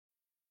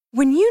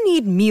When you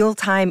need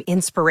mealtime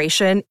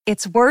inspiration,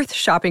 it's worth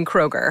shopping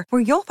Kroger,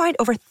 where you'll find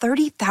over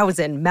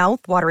 30,000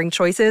 mouth-watering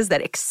choices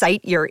that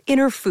excite your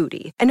inner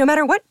foodie. And no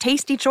matter what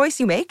tasty choice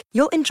you make,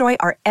 you'll enjoy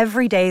our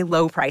everyday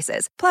low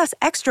prices, plus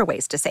extra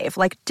ways to save,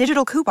 like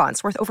digital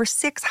coupons worth over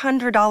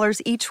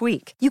 $600 each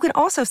week. You can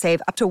also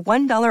save up to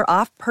 $1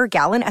 off per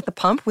gallon at the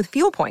pump with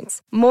fuel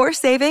points. More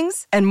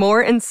savings and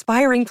more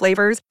inspiring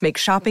flavors make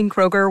shopping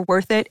Kroger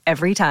worth it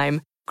every time.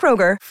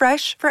 Kroger,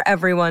 fresh for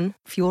everyone.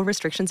 Fuel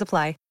restrictions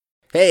apply.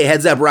 Hey,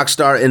 heads up,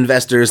 Rockstar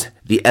investors.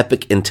 The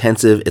Epic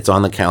Intensive, it's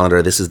on the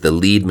calendar. This is the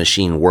Lead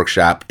Machine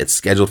Workshop. It's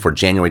scheduled for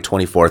January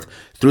 24th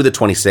through the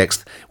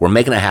 26th. We're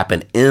making it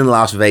happen in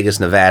Las Vegas,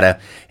 Nevada.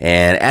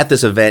 And at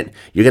this event,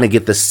 you're going to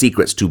get the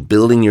secrets to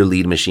building your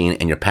lead machine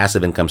and your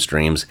passive income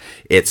streams.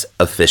 It's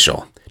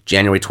official.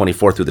 January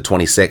 24th through the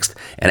 26th.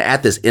 And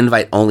at this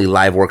invite-only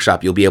live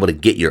workshop, you'll be able to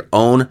get your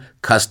own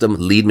custom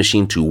lead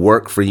machine to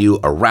work for you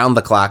around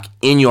the clock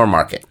in your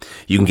market.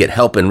 You can get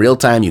help in real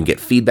time, you can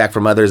get feedback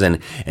from others, and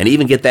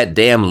even get that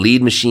damn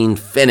lead machine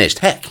finished.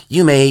 Heck,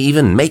 you may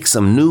even make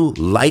some new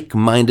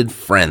like-minded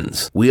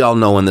friends. We all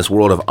know in this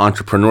world of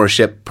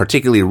entrepreneurship,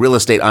 particularly real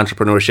estate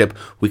entrepreneurship,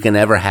 we can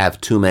never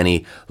have too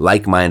many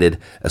like-minded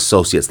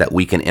associates that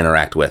we can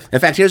interact with. In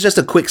fact, here's just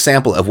a quick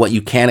sample of what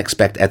you can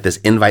expect at this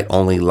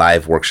invite-only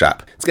live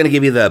workshop. It's going to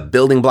give you the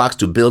building blocks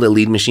to build a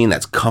lead machine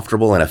that's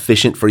comfortable and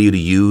efficient for you to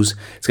use.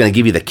 It's going to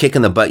give you the kick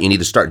in the butt you need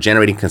to start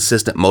generating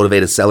consistent,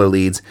 motivated seller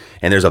leads.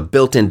 And there's a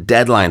built-in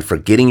deadline for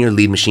getting your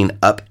lead machine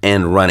up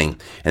and running.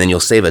 And then you'll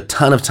save a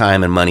ton of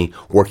time and money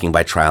working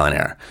by trial and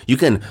error. You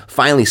can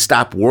finally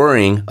stop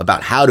worrying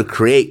about how to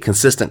create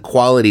consistent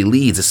quality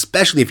leads,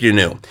 especially if you're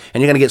new.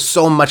 And you're going to get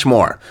so much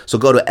more. So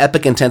go to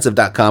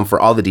epicintensive.com for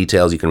all the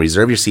details. You can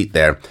reserve your seat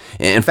there.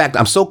 In fact,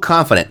 I'm so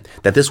confident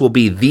that this will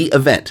be the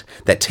event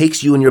that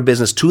takes you and your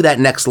business to that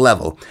next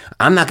level.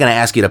 I'm not going to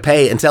ask you to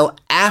pay until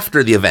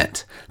after the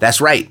event.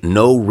 That's right.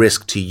 No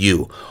risk to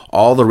you.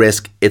 All the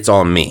risk, it's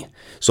on me.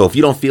 So if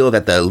you don't feel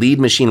that the Lead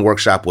Machine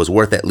Workshop was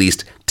worth at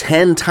least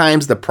 10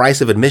 times the price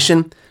of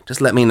admission,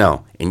 just let me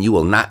know and you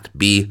will not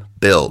be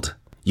billed.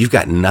 You've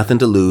got nothing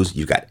to lose.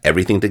 You've got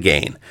everything to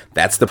gain.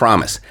 That's the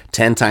promise.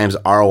 10 times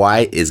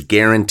ROI is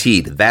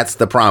guaranteed. That's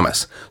the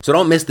promise. So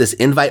don't miss this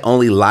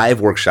invite-only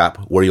live workshop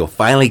where you'll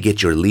finally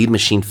get your lead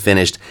machine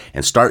finished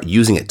and start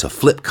using it to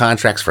flip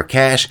contracts for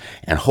cash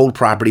and hold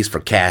properties for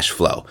cash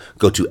flow.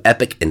 Go to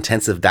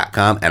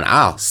epicintensive.com and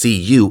I'll see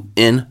you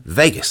in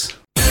Vegas.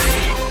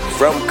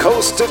 From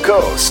coast to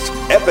coast,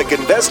 Epic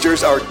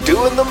investors are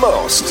doing the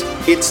most.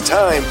 It's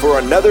time for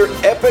another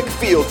Epic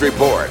Field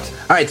Report.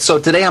 All right, so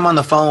today I'm on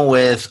the phone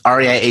with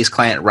REI Ace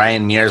client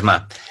Ryan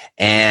Miersma,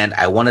 and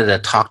I wanted to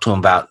talk to him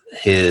about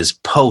his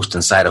post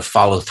inside of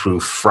Follow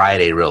Through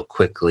Friday real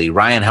quickly.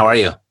 Ryan, how are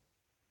you?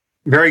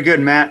 Very good,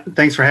 Matt.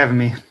 Thanks for having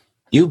me.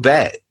 You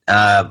bet.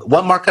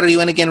 What market are you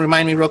in again?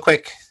 Remind me real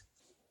quick.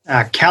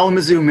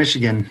 Kalamazoo,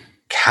 Michigan.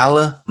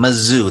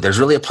 Kalamazoo. There's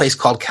really a place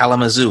called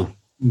Kalamazoo.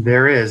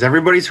 There is.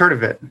 Everybody's heard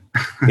of it.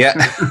 Yeah.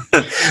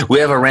 We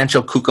have a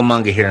Rancho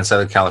Cucamonga here in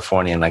Southern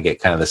California, and I get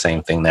kind of the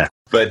same thing there.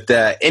 But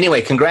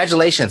anyway,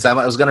 congratulations. I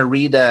was going to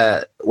read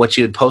what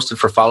you had posted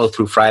for Follow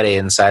Through Friday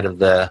inside of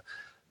the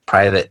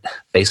private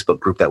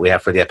Facebook group that we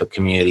have for the Epic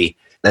community.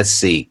 Let's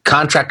see.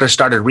 Contractor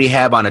started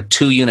rehab on a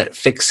 2-unit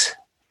fix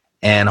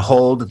and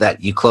hold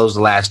that you closed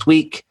last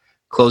week,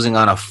 closing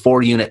on a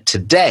 4-unit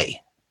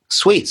today.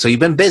 Sweet. So you've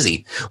been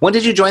busy. When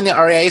did you join the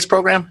REI Ace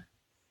program?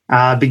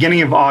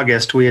 Beginning of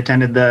August, we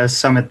attended the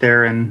summit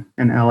there in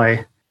LA.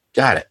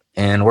 Got it.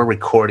 And we're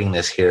recording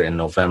this here in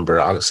November,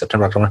 August,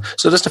 September, October.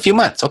 So just a few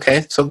months.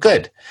 Okay, so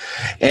good.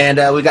 And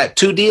we got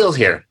 2 deals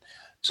here.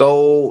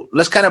 So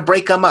let's kind of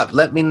break them up.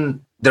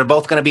 They're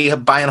both going to be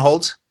buy and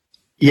holds?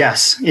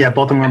 Yes. Yeah,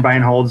 both of them are buy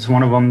and holds.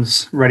 One of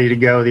them's ready to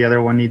go. The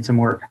other one needs some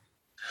work.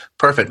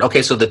 Perfect.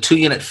 Okay, so the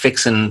 2-unit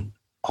fix and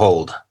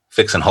hold.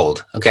 Fix and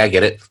hold. Okay, I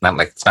get it.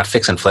 It's not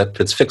fix and flip.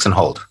 It's fix and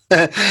hold.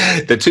 The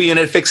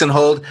 2-unit fix and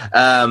hold.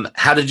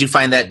 How did you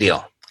find that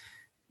deal?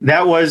 They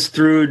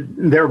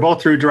were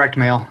both through direct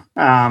mail.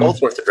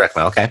 Both were through direct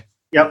mail. Okay.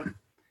 Yep.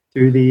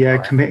 Through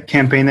the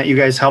campaign that you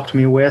guys helped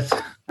me with.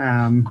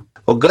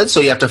 Well, good.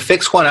 So you have to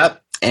fix one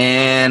up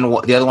and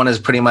the other one is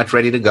pretty much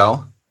ready to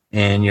go.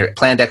 And your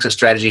planned exit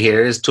strategy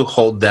here is to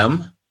hold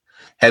them.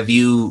 Have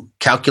you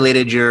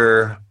calculated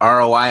your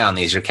ROI on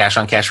these, your cash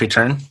on cash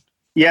return?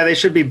 Yeah, they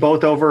should be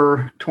both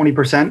over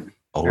 20%.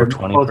 Over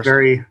 20%. Both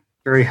very,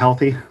 very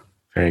healthy.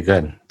 Very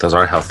good. Those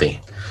are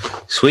healthy.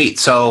 Sweet.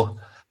 So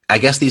I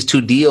guess these 2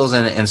 deals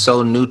and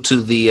so new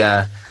to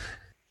the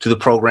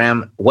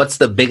program, what's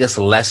the biggest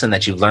lesson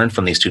that you've learned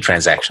from these 2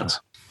 transactions?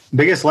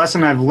 Biggest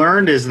lesson I've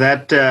learned is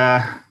that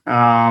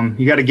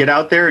you got to get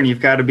out there and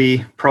you've got to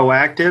be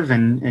proactive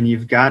and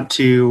you've got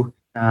to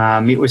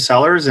meet with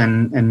sellers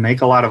and make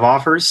a lot of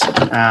offers.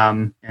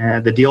 And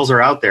the deals are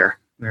out there.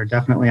 They're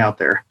definitely out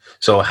there.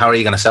 So how are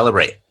you going to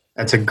celebrate?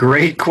 That's a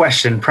great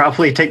question.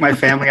 Probably take my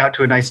family out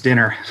to a nice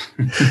dinner.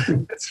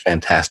 That's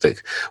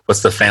fantastic.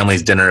 What's the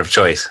family's dinner of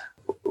choice?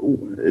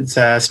 It's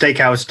a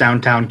steakhouse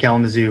downtown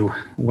Kalamazoo,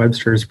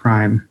 Webster's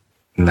Prime.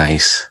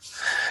 Nice.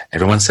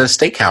 Everyone says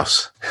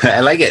steakhouse. I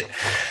like it.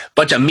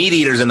 Bunch of meat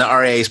eaters in the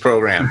RAA's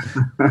program.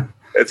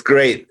 That's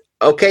great.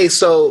 Okay,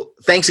 so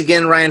thanks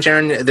again, Ryan,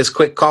 sharing this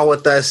quick call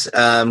with us.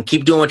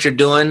 Keep doing what you're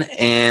doing,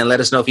 and let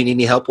us know if you need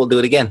any help. We'll do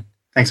it again.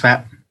 Thanks,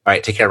 Matt. All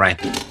right, take care, Ryan.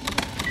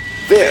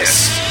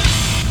 This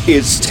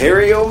is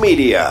Stereo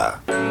Media.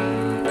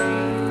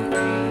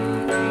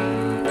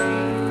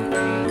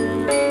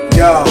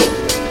 Yo.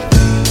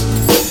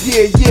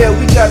 Yeah,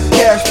 we got the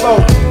cash flow.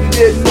 You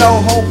didn't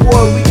know,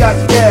 homeboy, we got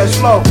the cash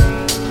flow.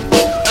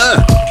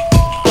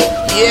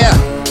 Yeah.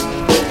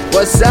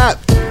 What's up?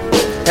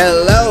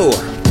 Hello.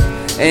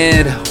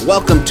 And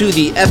welcome to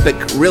the Epic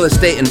Real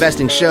Estate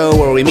Investing Show,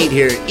 where we meet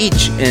here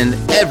each and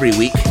every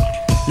week,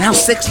 now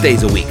 6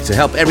 days a week, to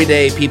help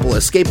everyday people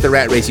escape the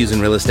rat race using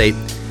real estate.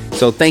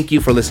 So thank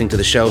you for listening to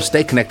the show.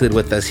 Stay connected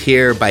with us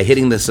here by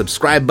hitting the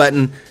subscribe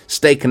button.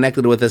 Stay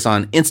connected with us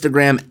on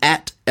Instagram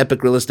at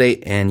Epic Real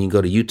Estate, and you can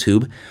go to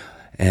YouTube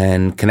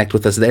and connect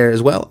with us there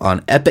as well on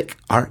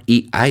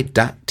epicrei.tv,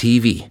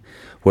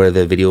 where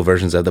the video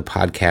versions of the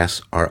podcasts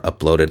are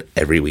uploaded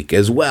every week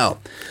as well.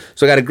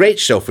 So I got a great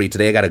show for you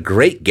today. I got a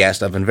great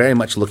guest. I've been very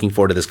much looking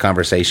forward to this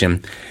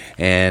conversation.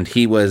 And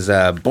he was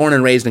born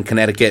and raised in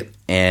Connecticut,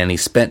 and he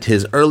spent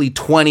his early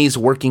 20s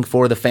working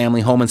for the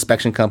family home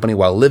inspection company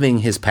while living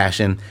his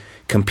passion,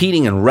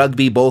 competing in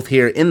rugby both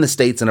here in the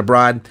States and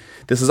abroad.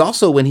 This is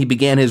also when he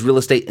began his real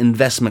estate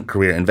investment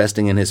career,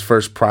 investing in his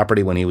first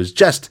property when he was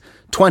just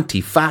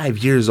 25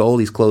 years old.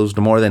 He's closed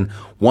more than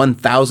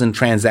 1,000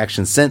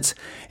 transactions since.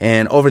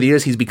 And over the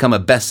years, he's become a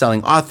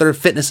best-selling author,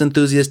 fitness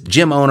enthusiast,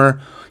 gym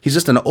owner. He's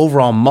just an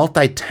overall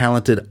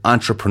multi-talented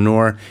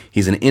entrepreneur.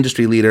 He's an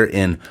industry leader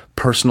in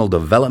personal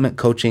development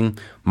coaching,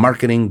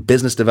 marketing,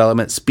 business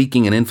development,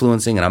 speaking and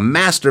influencing, and a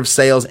master of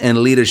sales and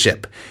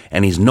leadership.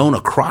 And he's known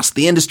across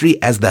the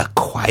industry as the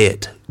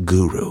quiet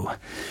guru.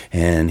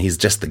 And he's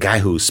just the guy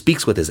who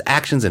speaks with his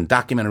actions and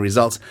documented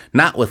results,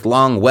 not with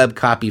long web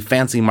copy,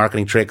 fancy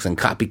marketing tricks, and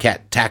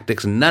copycat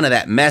tactics, none of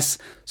that mess.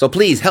 So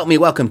please help me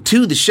welcome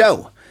to the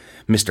show,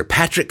 Mr.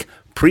 Patrick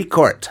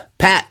Precourt.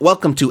 Pat,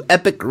 welcome to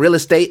Epic Real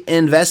Estate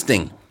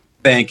Investing.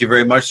 Thank you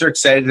very much, sir.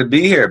 Excited to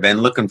be here. Been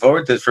looking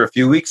forward to this for a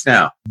few weeks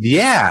now.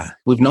 Yeah,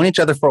 we've known each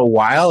other for a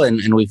while,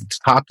 and we've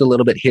talked a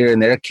little bit here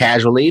and there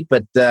casually,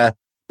 but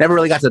never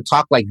really got to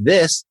talk like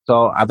this.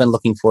 So I've been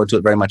looking forward to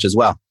it very much as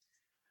well.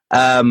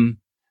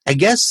 I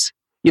guess,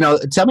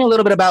 tell me a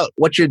little bit about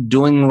what you're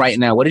doing right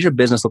now. What does your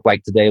business look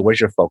like today? Where's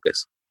your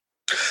focus?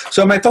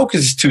 So my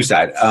focus is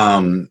two-sided.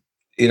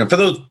 For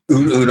those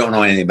who don't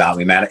know anything about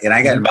me, Matt, and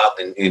I got involved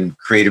in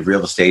creative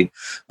real estate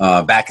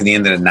back in the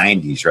end of the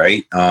 90s,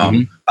 right?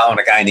 Following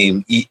a guy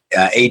named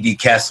A.D.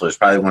 Kessler, is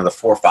probably one of the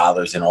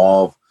forefathers in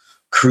all of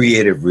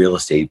creative real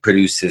estate.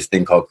 Produced this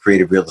thing called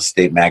Creative Real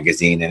Estate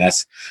Magazine, and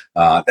that's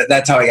how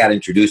I got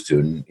introduced to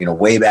it. And,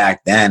 way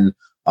back then,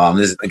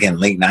 this is, again,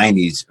 late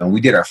 90s, and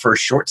we did our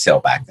first short sale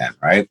back then,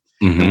 right?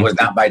 Mm-hmm. It was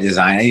not by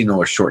design. I didn't know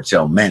what short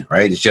sale meant,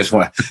 right? It's just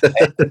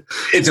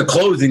it's a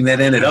closing that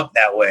ended up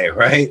that way,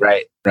 right?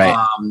 Right.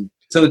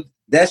 So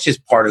that's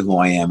just part of who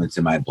I am. It's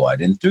in my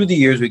blood. And through the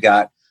years, we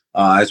got,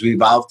 as we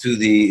evolved to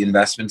the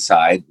investment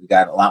side, we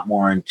got a lot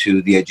more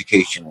into the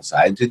educational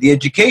side. To the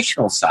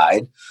educational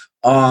side,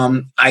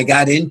 I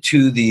got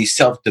into the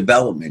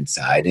self-development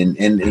side. And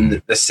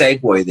the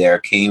segue there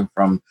came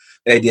from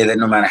the idea that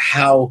no matter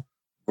how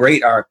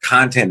great our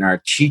content and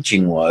our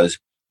teaching was,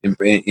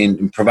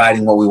 in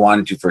providing what we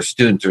wanted to for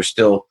students, there's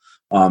still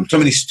so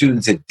many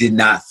students that did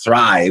not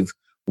thrive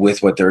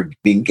with what they're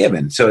being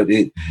given. So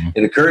it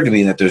occurred to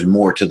me that there's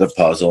more to the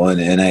puzzle,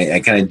 and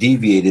I kind of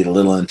deviated a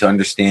little into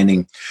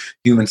understanding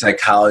human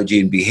psychology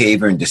and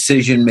behavior and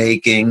decision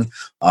making,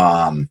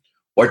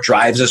 what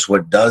drives us,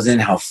 what doesn't,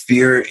 how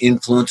fear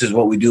influences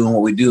what we do and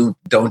what we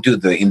don't do,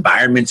 the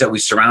environments that we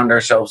surround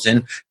ourselves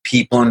in,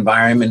 people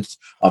environments,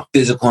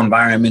 physical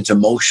environments,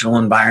 emotional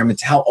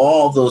environments, how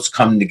all of those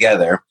come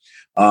together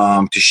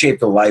to shape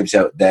the lives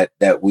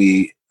that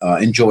we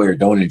enjoy or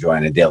don't enjoy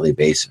on a daily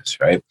basis,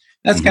 right?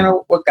 That's kind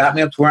of what got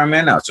me up to where I'm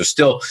at now. So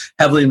still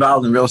heavily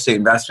involved in real estate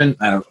investment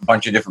at a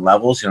bunch of different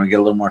levels. Get a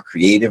little more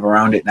creative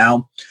around it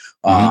now.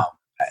 I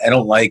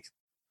don't like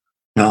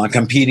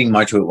competing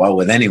much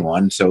with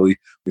anyone. So we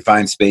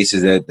find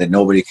spaces that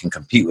nobody can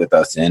compete with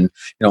us in.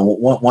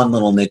 One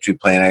little niche we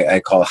play in, I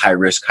call high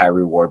risk, high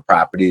reward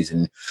properties.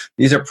 And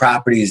these are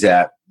properties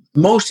that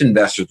most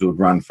investors would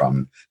run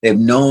from. They have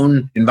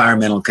known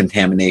environmental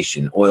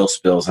contamination, oil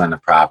spills on the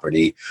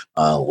property,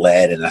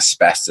 lead and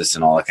asbestos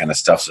and all that kind of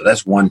stuff. So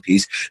that's one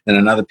piece. Then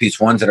another piece,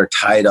 ones that are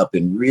tied up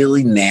in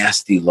really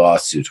nasty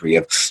lawsuits where you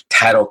have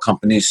title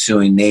companies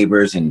suing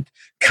neighbors and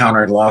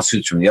counter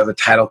lawsuits from the other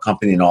title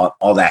company and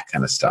all that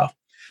kind of stuff.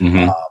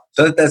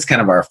 So that's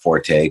kind of our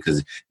forte,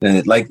 because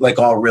like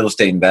all real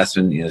estate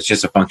investment, it's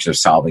just a function of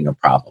solving a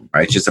problem,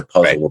 right? It's just a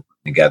puzzle we're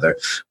putting together.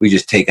 We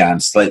just take on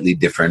slightly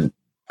different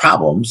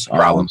problems.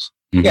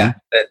 Yeah,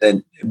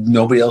 that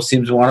nobody else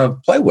seems to want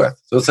to play with.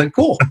 So it's like,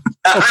 cool.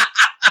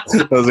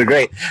 Those are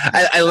great.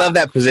 I love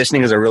that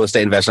positioning as a real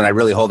estate investor. And I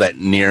really hold that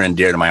near and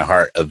dear to my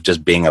heart of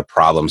just being a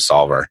problem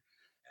solver.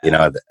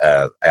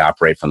 I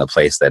operate from the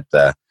place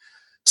that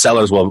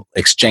sellers will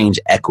exchange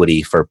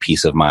equity for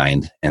peace of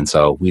mind. And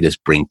so we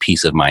just bring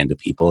peace of mind to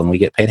people and we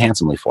get paid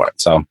handsomely for it.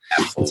 So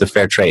It's a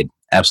fair trade.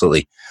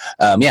 Absolutely.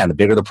 The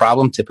bigger the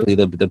problem, typically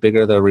the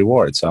bigger the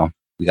reward. So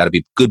we got to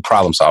be good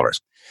problem solvers.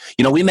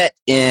 We met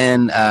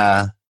in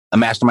a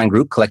mastermind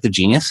group, Collective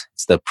Genius.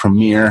 It's the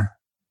premier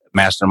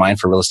mastermind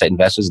for real estate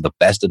investors. The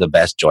best of the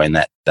best join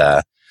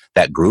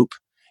that group.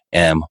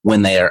 And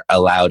when they are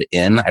allowed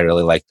in, I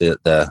really like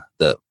the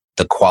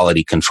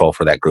quality control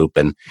for that group.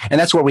 And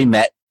that's where we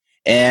met.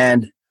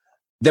 And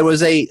it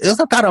was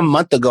about a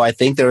month ago, I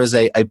think, there was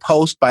a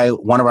post by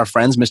one of our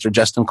friends, Mr.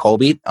 Justin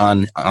Colby,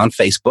 on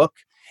Facebook.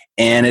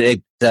 And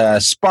it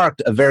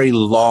sparked a very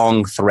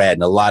long thread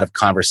and a lot of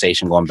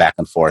conversation going back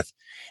and forth.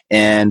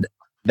 And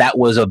that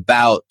was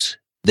about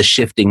the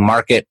shifting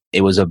market.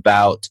 It was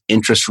about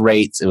interest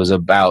rates. It was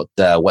about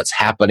what's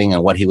happening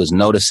and what he was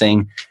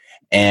noticing.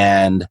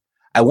 And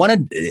I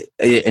wanted,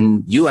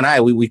 and you and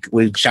I, we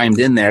chimed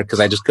in there because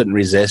I just couldn't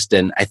resist.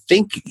 And I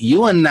think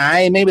you and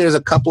I, maybe there's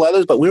a couple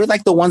others, but we were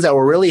like the ones that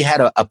were really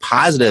had a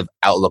positive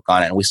outlook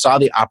on it. And we saw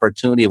the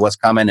opportunity of what's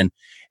coming.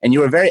 And you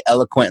were very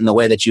eloquent in the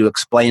way that you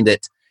explained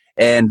it.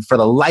 And for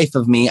the life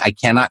of me, I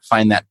cannot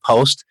find that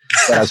post.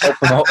 But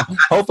I was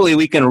hopefully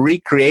we can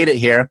recreate it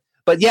here.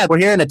 But yeah, we're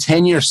here in a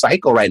 10-year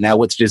cycle right now,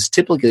 which is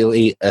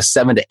typically a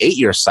 7 to 8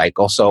 year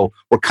cycle. So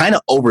we're kind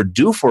of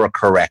overdue for a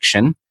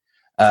correction.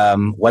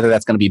 Whether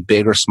that's going to be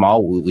big or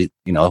small, we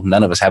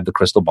none of us have the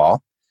crystal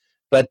ball.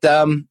 But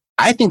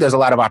I think there's a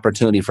lot of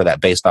opportunity for that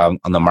based on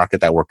the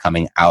market that we're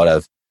coming out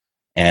of.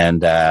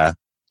 And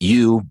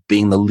you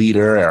being the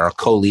leader or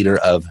co-leader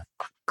of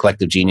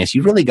Collective Genius,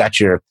 you really got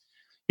your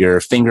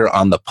finger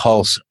on the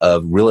pulse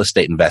of real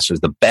estate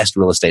investors, the best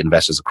real estate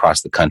investors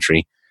across the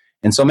country.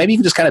 And so maybe you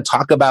can just kind of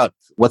talk about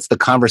what's the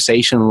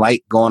conversation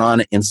like going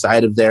on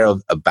inside of there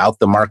about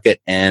the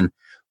market, and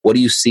what do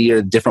you see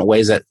are different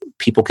ways that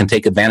people can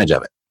take advantage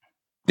of it?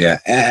 Yeah,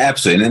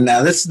 absolutely. And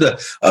now this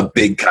is a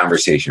big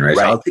conversation, right?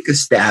 So I'll take a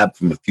stab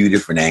from a few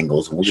different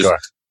angles, and we'll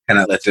just kind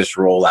of let this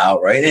roll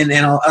out, right? And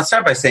I'll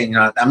start by saying,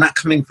 I'm not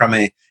coming from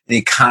an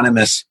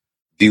economist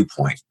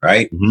viewpoint,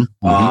 right?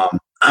 Mm-hmm.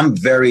 I'm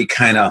very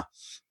kind of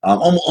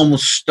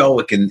almost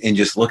stoic in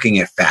just looking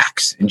at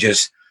facts and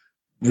just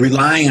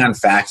relying on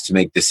facts to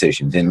make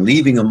decisions and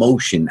leaving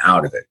emotion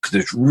out of it, because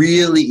it's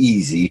really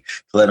easy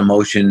to let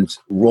emotions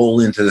roll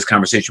into this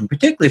conversation,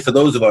 particularly for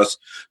those of us,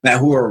 Matt,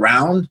 who are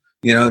around,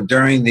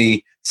 during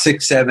the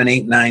 6, 7,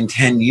 8, 9,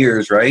 10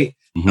 years, right?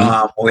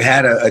 Mm-hmm. We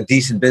had a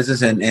decent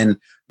business and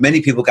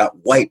many people got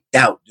wiped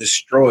out,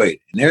 destroyed.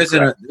 And there's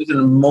an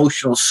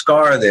emotional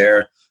scar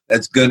there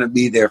that's going to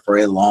be there for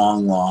a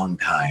long, long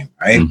time,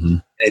 right? Mm-hmm.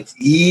 It's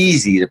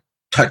easy to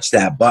touch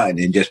that button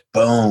and just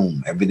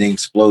boom, everything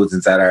explodes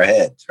inside our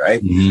heads,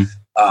 right?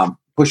 Mm-hmm.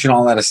 Pushing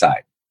all that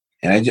aside.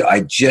 And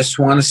I just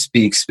want to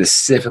speak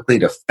specifically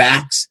to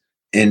facts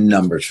and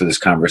numbers for this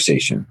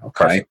conversation,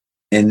 okay? Perfect.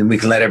 And then we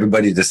can let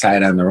everybody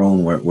decide on their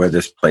own where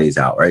this plays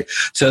out, right?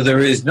 So there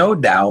is no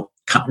doubt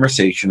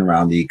conversation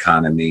around the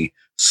economy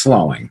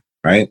slowing,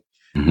 right?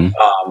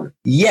 Mm-hmm.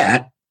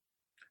 Yet,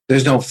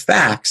 there's no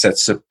facts that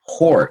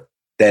support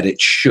that it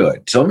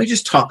should. So let me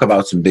just talk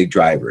about some big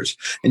drivers.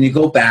 And you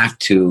go back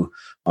to,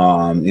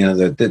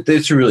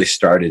 this really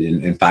started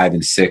in 5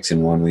 and 6,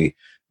 and when we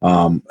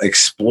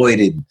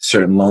exploited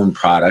certain loan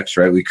products,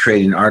 right? We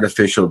created an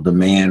artificial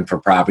demand for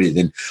property,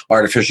 then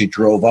artificially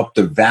drove up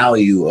the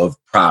value of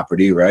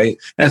property, right?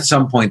 And at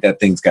some point, that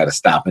thing's got to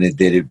stop, and it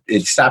did.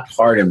 It stopped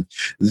hard, and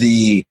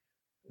the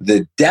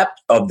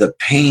depth of the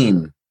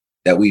pain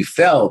that we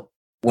felt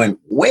went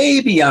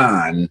way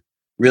beyond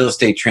real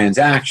estate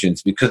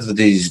transactions because of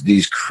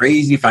these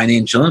crazy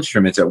financial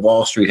instruments that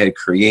Wall Street had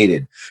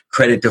created,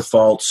 credit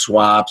default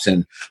swaps,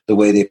 and the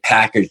way they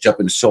packaged up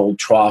and sold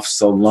troughs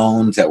of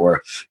loans that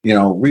were,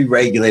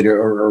 re-regulated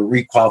or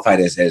requalified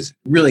as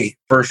really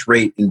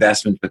first-rate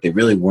investments, but they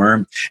really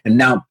weren't. And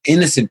now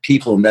innocent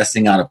people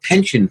investing out of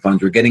pension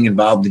funds were getting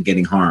involved and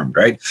getting harmed,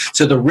 right?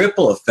 So the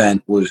ripple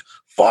effect was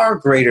far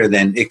greater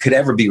than it could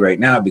ever be right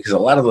now, because a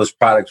lot of those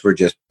products were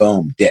just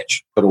boom,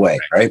 ditch, put away,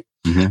 right?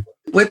 Mm-hmm.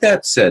 With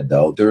that said,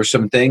 though, there are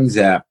some things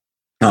that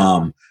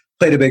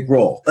played a big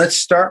role. Let's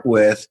start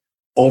with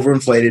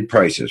overinflated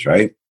prices,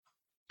 right?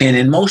 And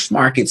in most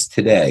markets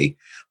today,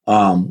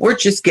 we're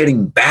just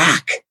getting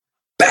back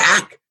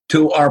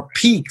to our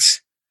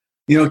peaks,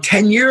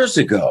 10 years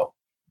ago.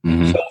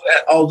 Mm-hmm. So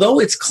although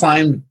it's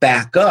climbed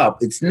back up,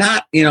 it's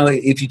not,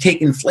 if you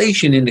take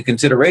inflation into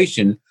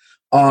consideration,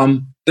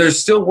 they're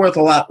still worth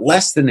a lot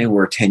less than they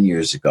were 10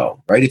 years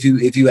ago, right? If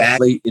you add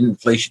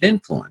inflation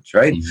influence,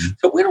 right? Mm-hmm.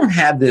 So we don't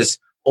have this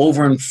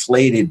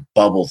overinflated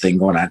bubble thing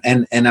going on.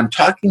 And I'm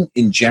talking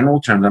in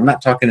general terms. I'm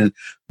not talking in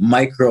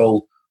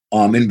micro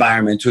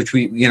environments, which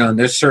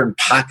there's certain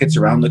pockets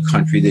around the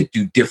country that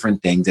do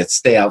different things that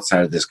stay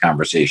outside of this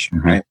conversation,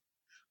 mm-hmm. right?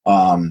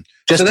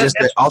 Just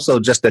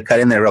to cut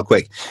in there real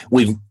quick,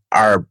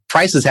 our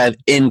prices have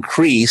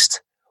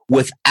increased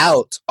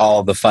without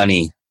all the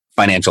funny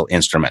financial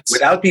instruments,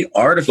 without the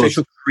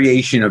artificial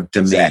creation of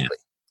demand.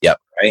 Yep.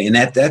 Right. And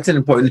that's an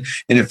important,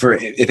 and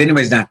if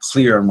anybody's not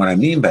clear on what I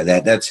mean by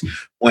that, that's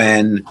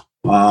when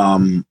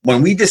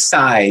we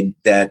decide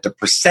that the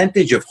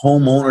percentage of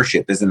home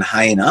ownership isn't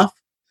high enough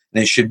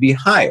and it should be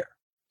higher.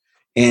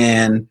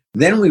 And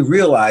then we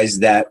realize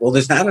that, well,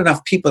 there's not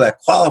enough people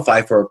that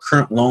qualify for our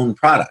current loan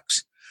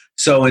products.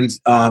 So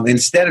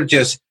instead of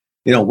just,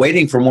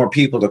 waiting for more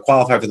people to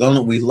qualify for the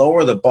loan, we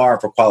lower the bar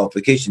for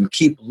qualification,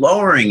 keep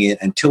lowering it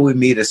until we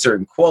meet a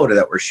certain quota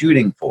that we're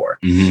shooting for.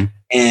 Mm-hmm.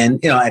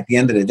 And, at the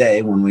end of the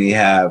day, when we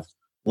have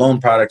loan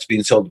products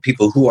being sold to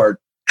people who are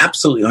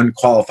absolutely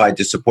unqualified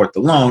to support the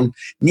loan,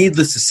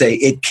 needless to say,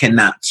 it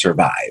cannot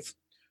survive,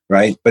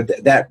 right?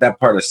 But that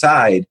part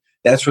aside,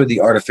 that's where the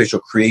artificial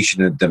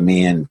creation of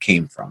demand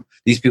came from.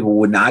 These people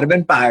would not have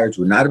been buyers,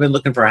 would not have been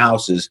looking for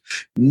houses,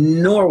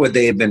 nor would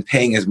they have been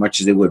paying as much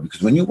as they would.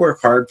 Because when you work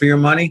hard for your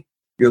money,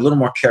 you're a little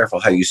more careful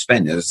how you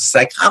spend it. There's a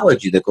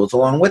psychology that goes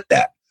along with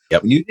that.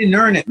 Yep. When you didn't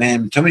earn it,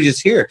 man, somebody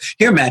just here,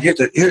 Matt,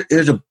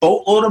 here's a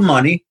boatload of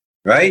money,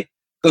 right?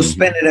 Go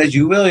spend it as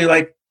you will. You're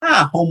like,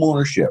 home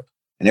ownership.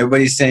 And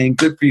everybody's saying,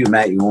 good for you,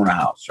 Matt, you own a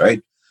house,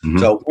 right? Mm-hmm.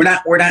 So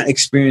we're not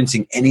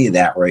experiencing any of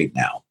that right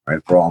now,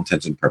 right? For all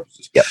intents and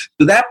purposes. Yep.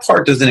 So that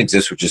part doesn't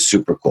exist, which is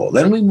super cool.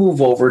 Then we move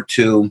over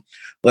to,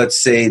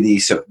 let's say,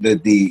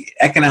 the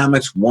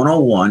economics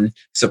 101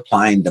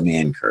 supply and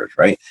demand curve,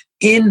 right?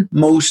 In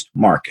most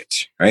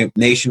markets, right,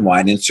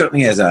 nationwide, and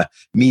certainly as a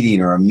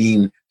median or a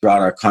mean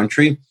throughout our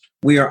country,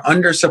 we are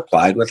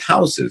undersupplied with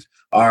houses.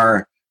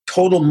 Our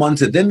total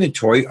months of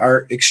inventory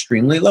are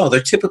extremely low.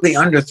 They're typically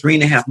under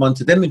 3.5 months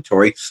of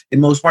inventory in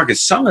most markets,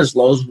 some as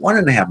low as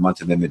 1.5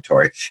 months of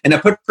inventory. And to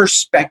put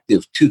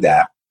perspective to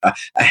that,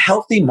 a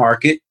healthy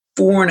market,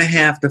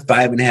 4.5 to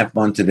 5.5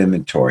 months of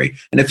inventory.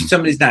 And if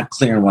somebody's not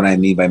clear on what I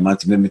mean by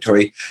months of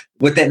inventory,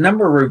 what that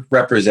number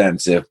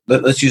represents,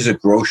 let's use a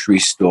grocery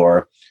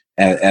store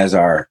as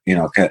our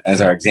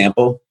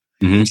example.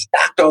 Mm-hmm. I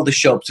stocked all the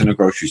shelves in a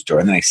grocery store,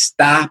 and then I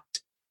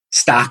stopped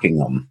stocking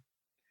them.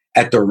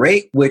 At the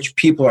rate which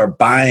people are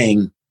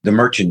buying the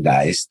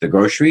merchandise, the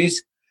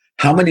groceries,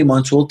 how many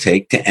months will it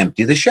take to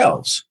empty the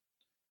shelves?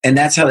 And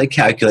that's how they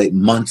calculate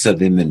months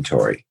of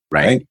inventory,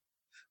 right?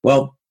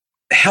 Well,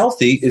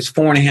 healthy is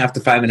 4.5 to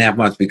 5.5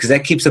 months, because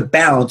that keeps a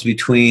balance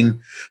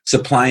between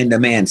supply and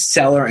demand,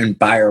 seller and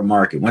buyer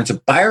market. When it's a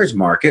buyer's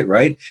market,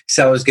 right,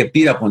 sellers get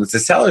beat up. When it's a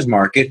seller's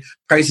market,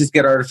 prices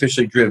get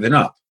artificially driven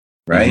up,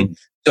 right? Mm-hmm.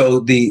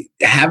 So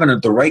having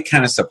the right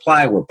kind of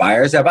supply where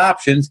buyers have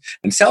options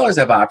and sellers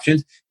have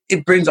options,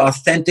 it brings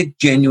authentic,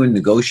 genuine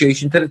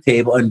negotiation to the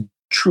table, and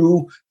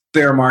true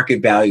fair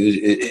market value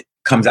it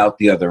comes out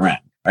the other end,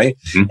 right?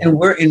 Mm-hmm. And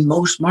we're in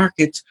most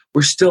markets,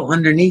 we're still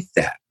underneath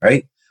that,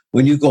 right?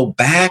 When you go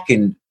back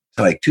in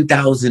like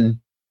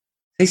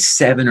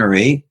 2007 or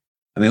 8,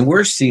 I mean,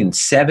 we're seeing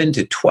 7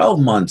 to 12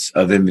 months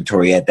of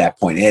inventory at that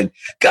point. It had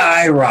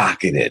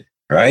skyrocketed,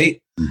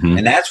 right? Mm-hmm.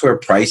 And that's where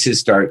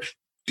prices start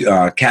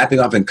capping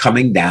off and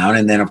coming down.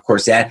 And then, of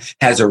course, that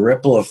has a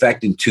ripple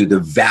effect into the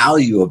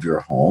value of your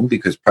home,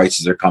 because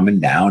prices are coming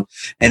down,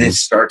 and it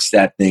starts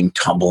that thing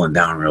tumbling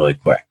down really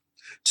quick.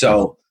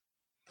 So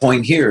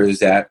point here is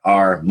that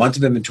our months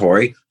of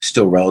inventory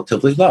still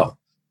relatively low.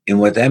 And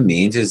what that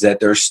means is that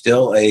there's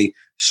still a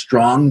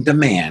strong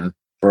demand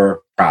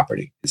for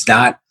property. It's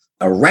not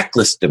a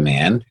reckless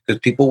demand, because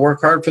people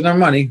work hard for their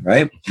money,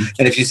 right? Mm-hmm.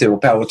 And if you say, well,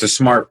 Pat, what's a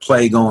smart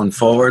play going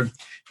forward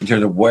in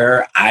terms of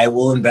where I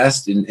will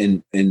invest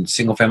in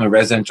single-family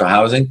residential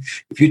housing?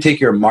 If you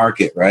take your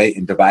market, right,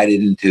 and divide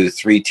it into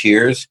 3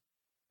 tiers,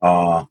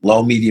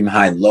 low, medium,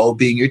 high, low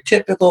being your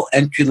typical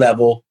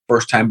entry-level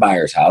first-time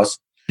buyer's house,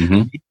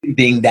 mm-hmm.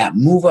 being that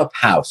move-up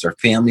house, or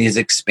family is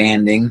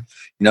expanding,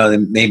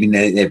 maybe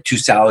they have 2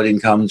 solid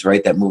incomes,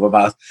 right, that move-up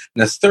house.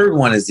 And the third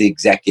one is the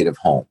executive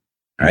home,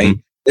 right?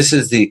 Mm-hmm. This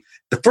is the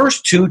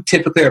first 2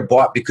 typically are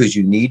bought because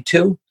you need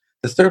to.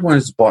 The third one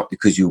is bought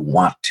because you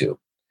want to.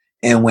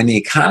 And when the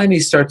economy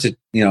starts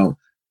to,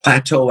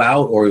 plateau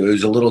out, or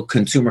there's a little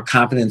consumer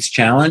confidence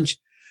challenge,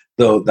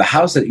 the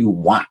house that you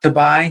want to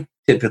buy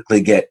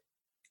typically get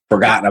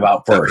forgotten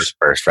about first,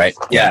 right?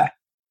 Yeah.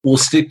 We'll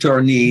stick to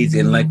our needs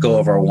and let go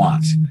of our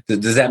wants.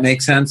 Does that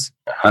make sense?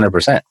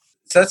 100%.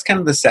 So that's kind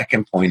of the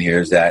second point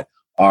here, is that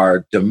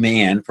our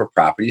demand for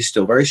property is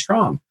still very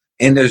strong.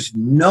 And there's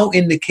no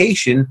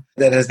indication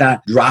that has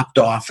not dropped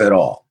off at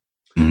all.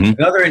 Mm-hmm.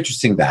 Another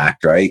interesting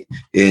fact, right,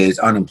 is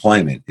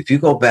unemployment. If you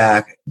go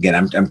back,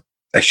 again,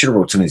 I should have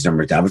wrote some of these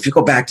numbers down, but if you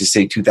go back to,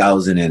 say,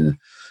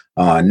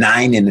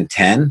 2009 into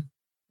 10,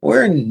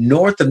 we're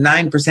north of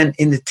 9%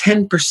 into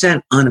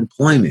 10%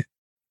 unemployment,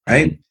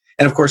 right? Mm-hmm.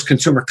 And, of course,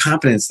 consumer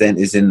confidence then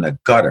is in the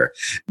gutter.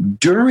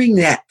 During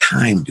that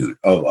time, dude,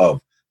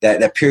 of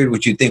that period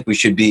which you think we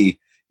should be,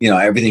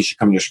 everything should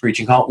come to a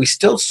screeching halt, we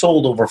still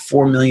sold over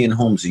 4 million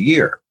homes a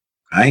year.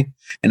 Right?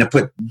 And to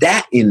put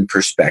that in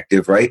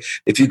perspective, right?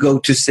 If you go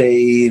to,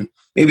 say,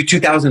 maybe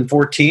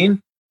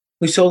 2014,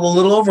 we sold a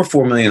little over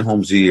 4 million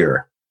homes a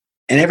year.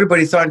 And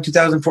everybody thought in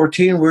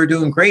 2014 we were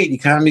doing great. The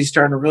economy's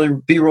starting to really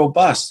be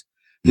robust.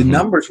 The mm-hmm.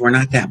 numbers were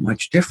not that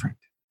much different.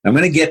 I'm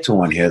going to get to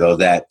one here, though,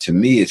 that to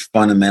me is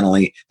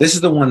fundamentally, this is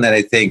the one that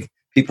I think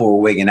people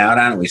were wigging out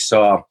on it. We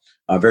saw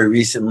very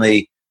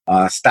recently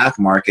stock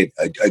market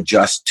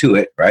adjust to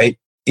it, right?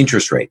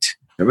 Interest rates.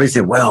 Everybody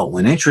said, well,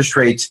 when interest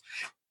rates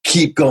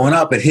keep going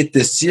up and hit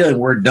this ceiling,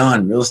 we're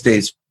done. Real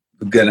estate's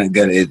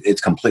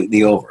it's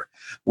completely over.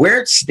 Where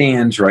it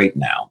stands right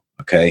now,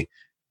 okay,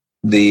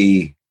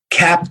 the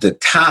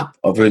top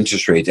of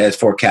interest rates as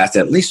forecast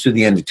at least through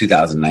the end of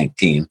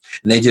 2019,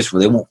 and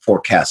they won't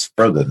forecast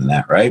further than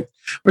that, right?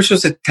 We're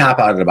supposed to top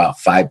out at about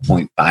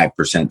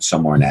 5.5%,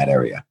 somewhere in that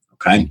area,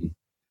 okay? Mm-hmm.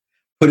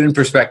 Put it in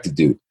perspective,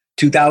 dude.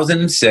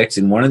 2006,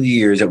 in one of the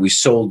years that we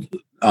sold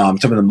some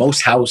of the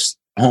most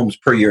homes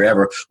per year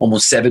ever,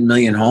 almost 7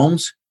 million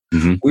homes,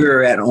 we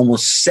were at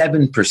almost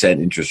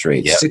 7% interest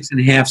rates,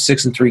 6.5%,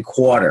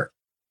 6.75%.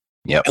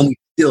 Yep. And we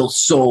still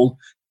sold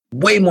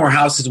way more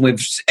houses than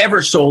we've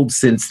ever sold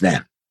since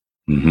then.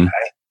 Mm-hmm.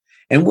 Okay?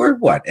 And we're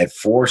at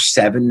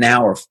 4.7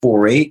 now or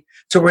 4.8?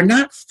 So we're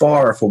not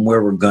far from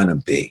where we're going to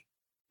be.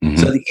 Mm-hmm.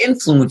 So the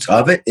influence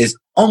of it is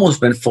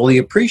almost been fully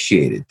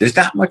appreciated. There's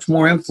not much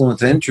more influence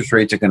than interest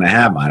rates are going to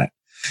have on it.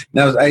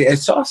 Now, I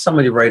saw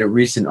somebody write a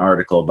recent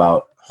article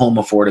about home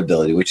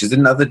affordability, which is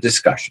another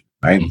discussion,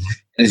 right? Mm-hmm.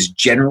 And it's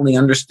generally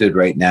understood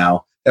right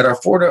now that our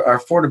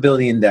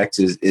affordability index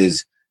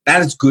is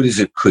not as good as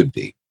it could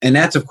be. And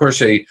that's, of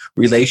course, a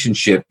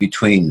relationship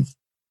between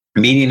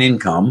median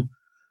income,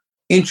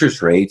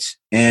 interest rates,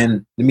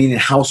 and the median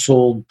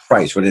household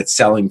price, what it's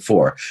selling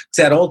for.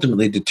 So that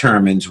ultimately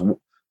determines,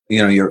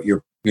 your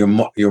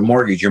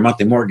mortgage, your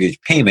monthly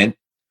mortgage payment,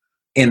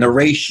 and the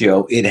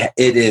ratio it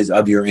is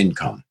of your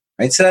income,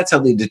 right? So that's how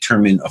they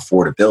determine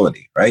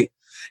affordability, right?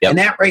 Yep. And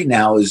that right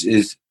now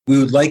is we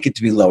would like it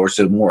to be lower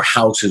so more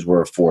houses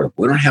were affordable.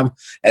 We don't have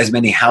as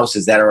many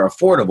houses that are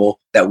affordable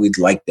that we'd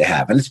like to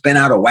have. And it's been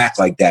out of whack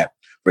like that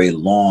for a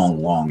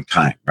long, long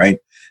time, right?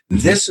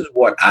 Mm-hmm. This is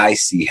what I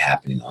see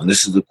happening, and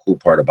this is the cool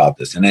part about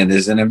this. And then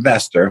as an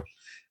investor,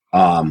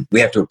 we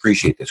have to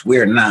appreciate this. We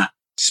are not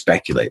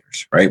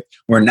speculators, right?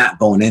 We're not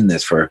going in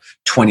this for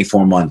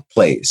 24-month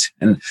plays.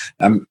 And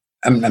I'm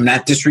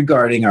not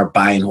disregarding our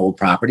buy and hold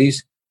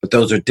properties, but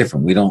those are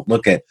different.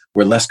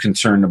 We're less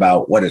concerned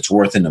about what it's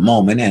worth in the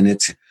moment, and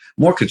it's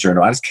more concerned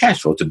about its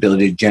cash flow, its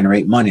ability to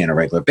generate money on a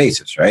regular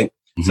basis, right?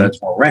 Mm-hmm. So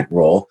that's more rent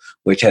roll,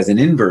 which has an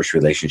inverse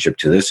relationship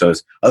to this. So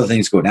as other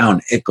things go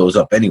down, it goes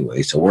up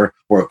anyway. So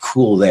we're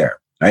cool there,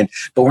 right?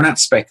 But we're not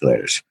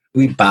speculators.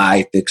 We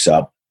buy, fix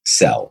up,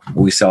 sell.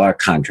 We sell our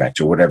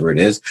contracts or whatever it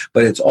is,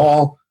 but it's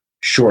all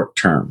short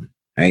term,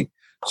 right?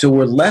 So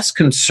we're less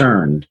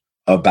concerned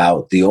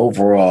about the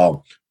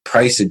overall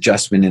price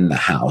adjustment in the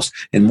house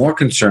and more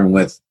concerned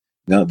with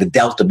the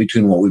delta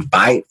between what we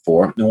buy it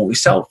for and what we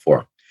sell it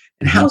for.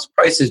 And house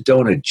prices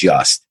don't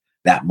adjust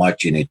that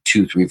much in a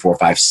 2, 3, 4,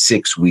 5,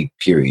 6 week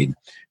period.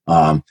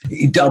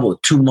 You double a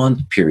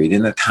 2-month period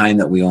in the time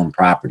that we own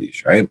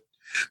properties, right?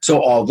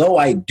 So although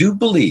I do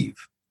believe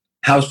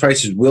house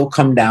prices will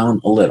come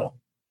down a little,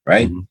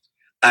 right? Mm-hmm.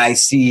 I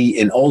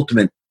see an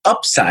ultimate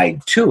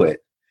upside to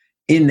it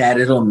in that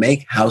it'll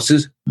make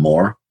houses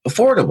more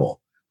affordable.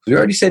 We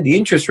already said the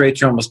interest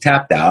rates are almost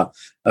tapped out.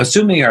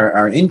 Assuming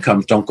our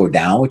incomes don't go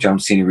down, which I don't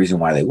see any reason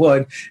why they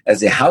would,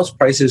 as the house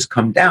prices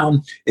come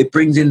down, it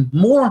brings in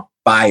more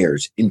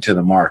buyers into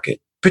the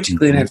market,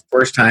 particularly in that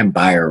first-time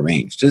buyer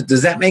range.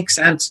 Does that make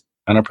sense?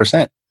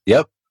 100%.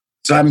 Yep.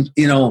 So I'm,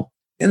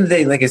 in the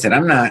day, like I said,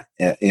 I'm not,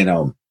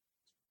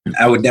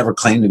 I would never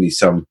claim to be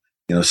some,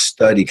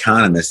 stud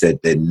economist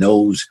that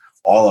knows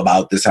all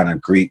about this on a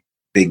great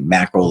big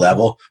macro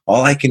level.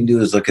 All I can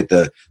do is look at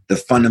the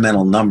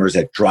fundamental numbers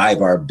that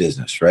drive our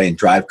business, right? And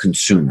drive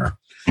consumer.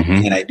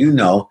 Mm-hmm. And I do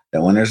know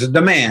that when there's a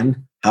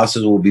demand,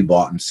 houses will be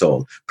bought and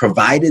sold,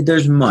 provided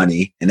there's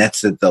money. And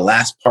that's the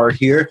last part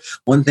here.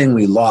 One thing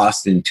we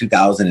lost in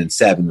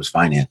 2007 was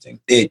financing.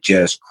 It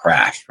just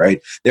crashed,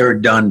 right? They were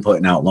done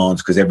putting out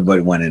loans because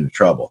everybody went into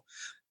trouble.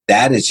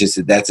 That's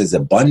as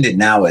abundant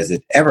now as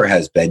it ever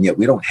has been, yet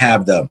we don't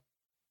have the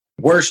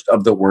worst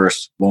of the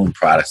worst loan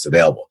products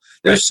available.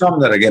 There's some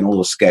that are getting a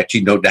little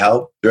sketchy, no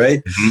doubt,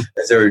 right?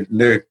 Mm-hmm.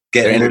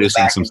 They're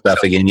introducing some stuff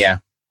again, yeah.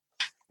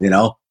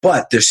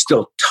 But there's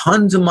still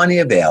tons of money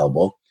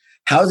available.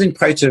 Housing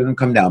prices are going to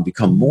come down,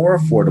 become more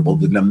affordable.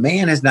 The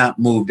demand has not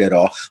moved at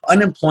all.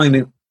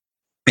 Unemployment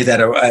is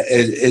at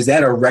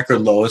a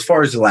record low as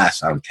far as the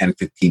last 10,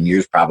 15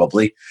 years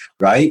probably,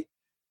 right?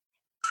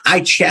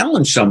 I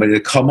challenge somebody to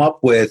come up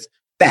with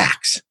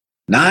facts,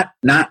 not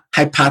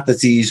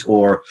hypotheses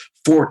or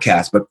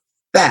forecasts, but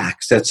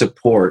facts that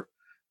support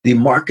the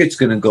market's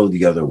going to go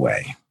the other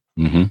way.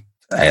 Mm-hmm.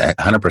 I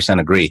 100%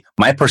 agree.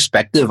 My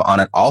perspective on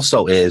it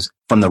also is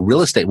from the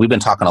real estate. We've been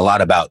talking a lot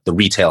about the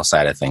retail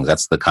side of things.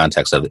 That's the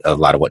context of a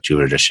lot of what you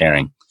were just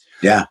sharing.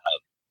 Yeah.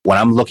 When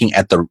I'm looking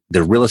at the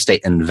real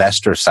estate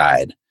investor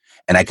side,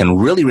 and I can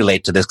really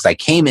relate to this because I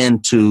came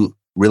into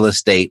real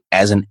estate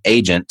as an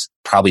agent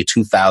probably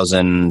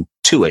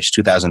 2002-ish,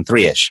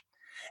 2003-ish.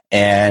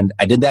 And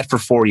I did that for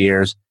 4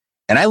 years.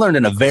 And I learned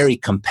in a very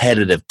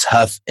competitive,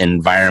 tough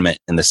environment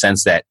in the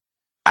sense that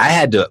I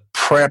had to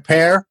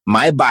prepare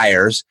my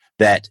buyers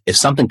that if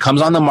something comes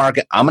on the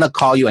market, I'm going to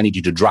call you. I need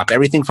you to drop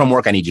everything from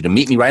work. I need you to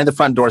meet me right at the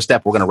front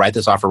doorstep. We're going to write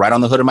this offer right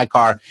on the hood of my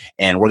car,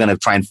 and we're going to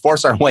try and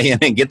force our way in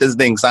and get this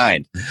thing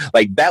signed.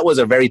 Like, that was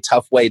a very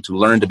tough way to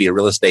learn to be a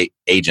real estate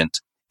agent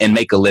and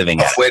make a living.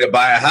 Tough way to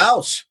buy a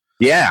house.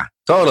 Yeah,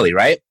 totally.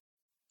 Right.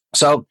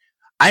 So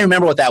I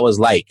remember what that was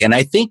like. And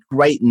I think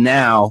right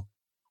now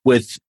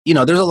with,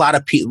 there's a lot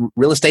of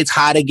real estate's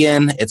hot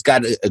again. It's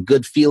got a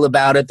good feel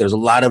about it. There's a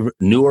lot of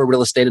newer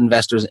real estate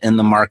investors in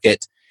the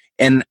market.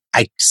 And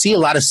I see a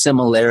lot of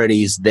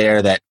similarities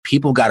there that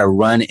people got to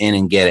run in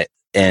and get it.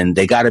 And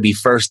they got to be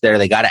first there.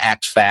 They got to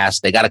act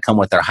fast. They got to come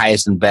with their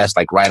highest and best,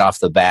 like right off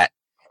the bat.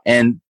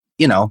 And,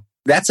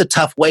 that's a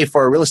tough way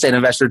for a real estate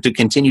investor to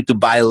continue to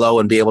buy low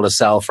and be able to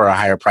sell for a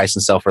higher price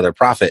and sell for their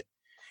profit.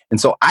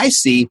 And so I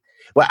see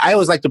what I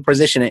always like to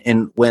position it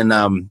in when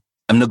I'm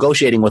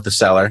negotiating with the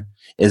seller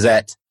is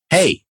that,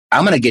 hey,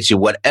 I'm going to get you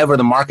whatever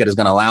the market is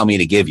going to allow me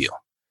to give you.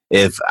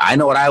 If I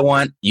know what I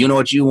want, you know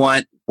what you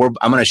want,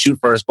 I'm going to shoot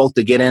for us both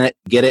to get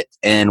it.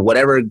 And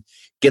whatever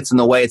gets in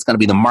the way, it's going to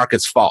be the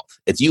market's fault.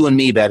 It's you and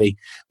me, baby.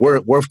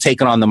 We're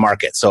taking on the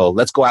market. So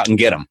let's go out and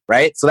get them.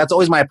 Right. So that's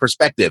always my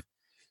perspective.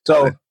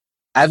 So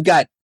I've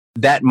got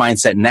that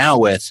mindset now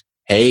with,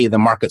 hey, the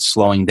market's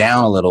slowing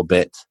down a little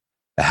bit.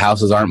 The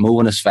houses aren't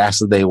moving as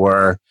fast as they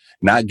were,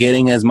 not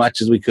getting as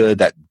much as we could.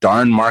 That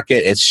darn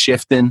market, it's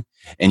shifting.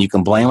 And you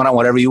can blame it on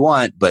whatever you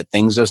want, but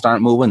things just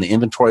aren't moving. The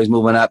inventory is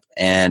moving up,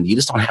 and you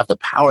just don't have the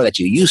power that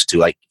you used to.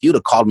 Like, if you'd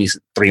have called me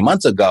 3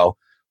 months ago,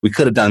 we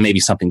could have done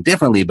maybe something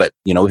differently, but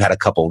we've had a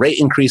couple rate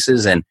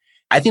increases. And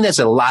I think that's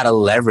a lot of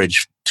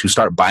leverage to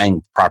start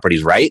buying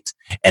properties right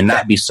and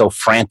not be so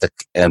frantic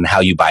in how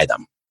you buy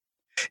them.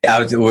 Yeah, I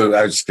was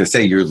just going to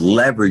say, you're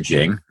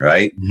leveraging,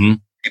 right? Mm-hmm.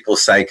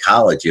 People's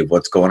psychology of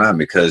what's going on,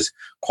 because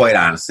quite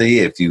honestly,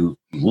 if you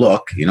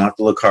look, you don't have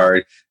to look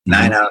hard.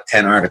 9 out of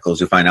 10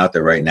 articles you find out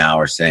there right now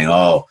are saying,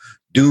 oh,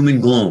 doom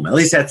and gloom. At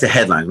least that's the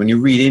headlines. When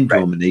you read into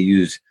them and they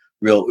use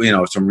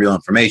some real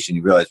information,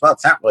 you realize, well,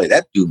 it's not really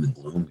that doom and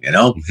gloom,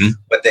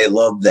 but they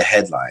love the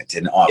headlines.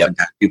 And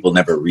oftentimes people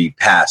never read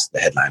past the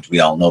headlines.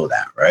 We all know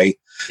that, right?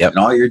 Yep. And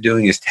all you're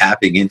doing is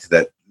tapping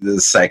into the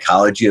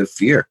psychology of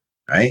fear,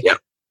 right? Yep.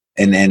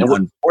 And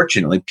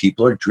unfortunately,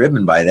 people are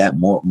driven by that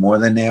more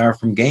than they are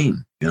from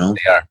gain,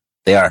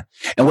 They are.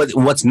 And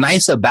what's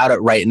nice about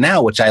it right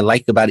now, which I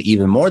like about it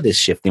even more, this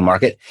shifting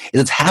market,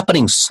 is it's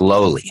happening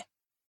slowly,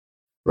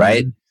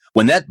 right? Mm-hmm.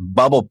 When that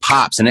bubble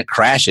pops and it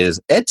crashes,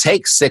 it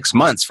takes 6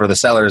 months for the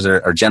sellers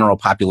or general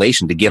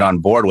population to get on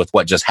board with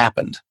what just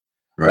happened.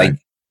 Right. Like,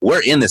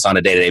 we're in this on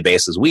a day-to-day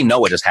basis. We know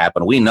what just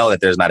happened. We know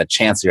that there's not a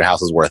chance your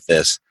house is worth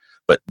this,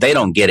 but they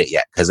don't get it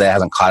yet because it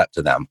hasn't caught up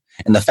to them.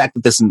 And the fact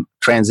that this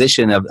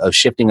transition of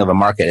shifting of a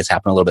market is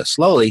happening a little bit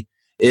slowly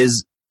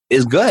is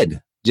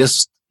good.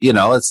 Just,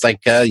 it's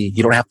like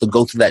you don't have to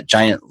go through that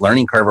giant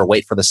learning curve or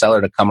wait for the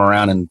seller to come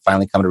around and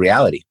finally come to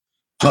reality.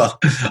 Well,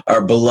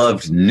 our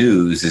beloved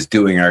news is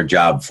doing our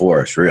job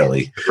for us,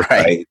 really.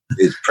 Right?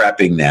 It's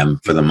prepping them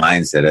for the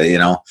mindset,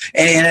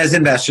 And as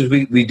investors,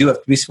 we do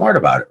have to be smart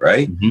about it,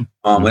 right?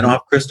 Mm-hmm. We don't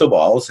have crystal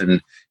balls.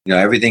 And,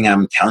 everything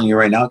I'm telling you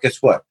right now,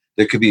 guess what?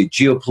 There could be a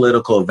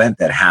geopolitical event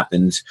that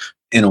happens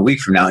in a week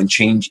from now and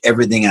change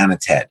everything on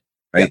its head,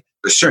 right? Yep.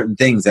 There's certain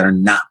things that are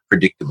not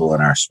predictable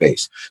in our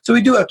space. So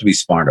we do have to be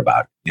smart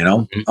about it,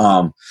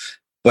 Mm-hmm.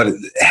 But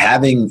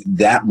having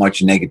that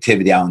much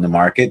negativity out in the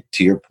market,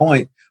 to your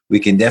point, we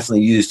can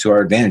definitely use to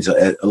our advantage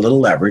a little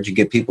leverage and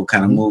get people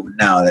kind of moving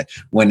now that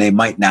when they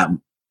might not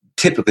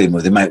typically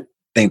move, they might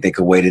think they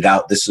could wait it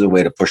out. This is a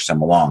way to push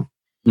them along.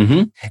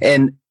 Mm-hmm.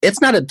 And it's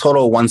not a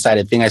total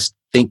one-sided thing. I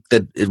think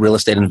that real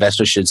estate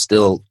investors should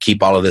still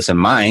keep all of this in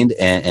mind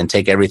and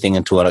take everything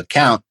into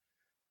account.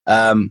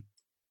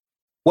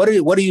 What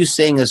are you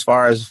saying as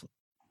far as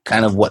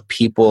kind of what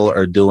people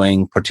are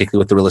doing,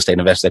 particularly with the real estate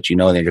investors that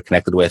and that you're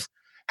connected with?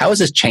 How is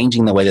this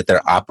changing the way that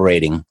they're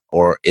operating,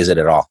 or is it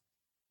at all?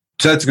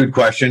 So that's a good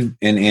question,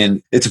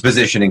 and it's a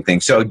positioning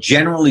thing. So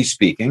generally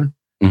speaking,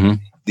 mm-hmm.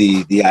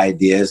 the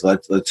idea is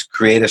let's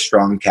create a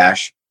strong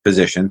cash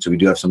position, so we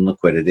do have some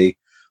liquidity.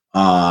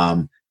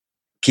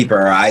 Keep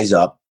our eyes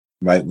up,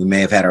 right? We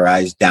may have had our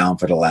eyes down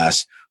for the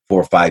last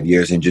 4 or 5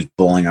 years and just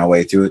bowling our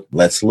way through it.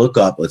 Let's look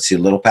up. Let's see a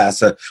little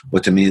past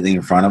what's immediately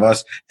in front of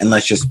us, and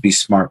let's just be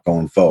smart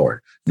going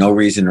forward. No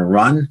reason to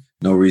run,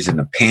 no reason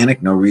to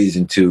panic, no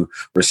reason to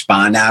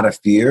respond out of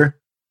fear.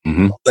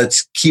 Mm-hmm.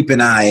 Let's keep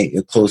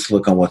a close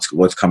look on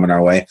what's coming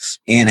our way,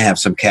 and have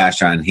some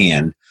cash on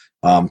hand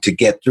to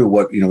get through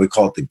what we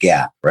call it the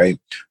gap, right?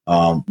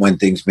 When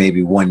things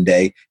maybe one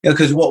day,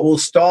 because what will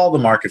stall the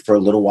market for a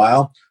little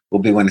while will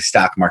be when the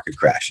stock market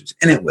crashes,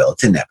 and it will.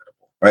 It's inevitable,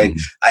 right?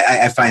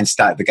 Mm-hmm. I find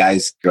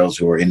the girls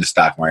who are in the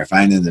stock market, I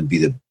find them to be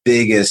the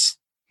biggest.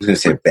 I was going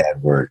to say a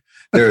bad word.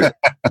 They're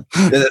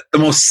the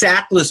most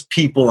sackless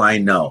people I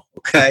know.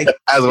 Okay,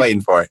 I was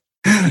waiting for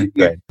it.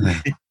 Good.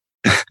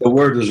 The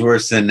word was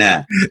worse than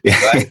that.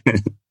 Right?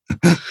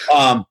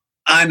 On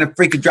the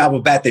freaking drop of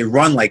a bat, they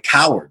run like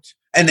cowards.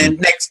 And then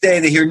next day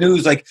they hear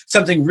news like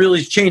something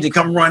really's changed. They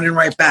come running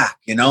right back.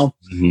 It's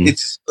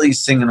the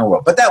silliest thing in the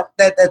world. But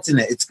that's in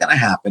it. It's going to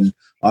happen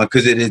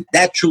because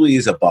that truly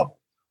is a bubble.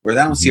 Whereas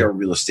I don't see our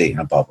real estate in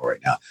a bubble right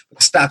now. But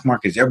the stock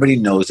market, everybody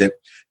knows it.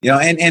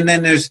 And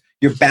then there's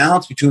your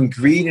balance between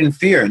greed and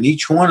fear, and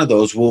each one of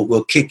those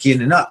will kick you in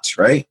the nuts,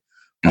 right?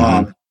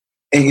 So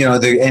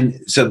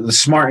the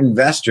smart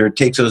investor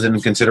takes those into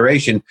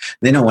consideration.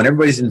 They know when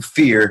everybody's in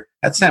fear,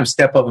 that's time to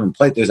step up and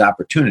play. There's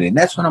opportunity, and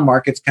that's when the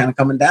market's kind of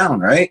coming down,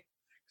 right?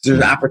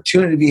 There's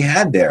opportunity to be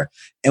had there.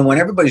 And when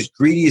everybody's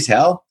greedy as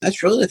hell,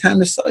 that's really the time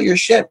to sell your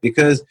shit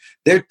because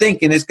they're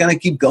thinking it's going to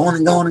keep going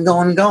and going and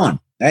going and going.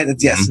 Right?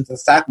 That's it's the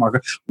stock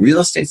market.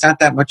 Real estate's not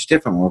that much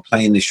different when we're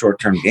playing the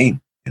short-term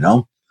game.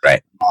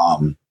 Right.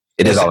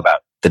 It is all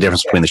about the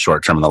difference between the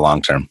short term and the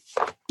long term.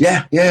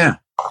 Yeah.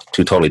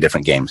 Two totally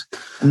different games.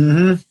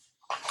 Mm-hmm.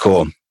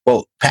 Cool.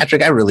 Well,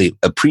 Patrick, I really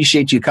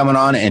appreciate you coming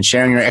on and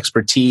sharing your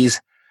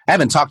expertise. I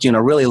haven't talked to you in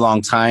a really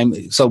long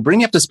time. So bring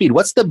me up to speed.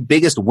 What's the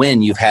biggest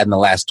win you've had in the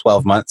last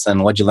 12 months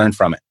and what'd you learn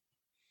from it?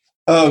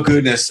 Oh,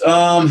 goodness.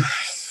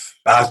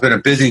 It's been a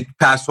busy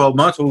past 12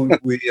 months.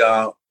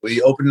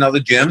 We opened another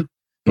gym.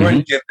 We're in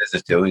the gym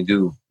business too. We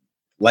do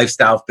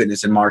lifestyle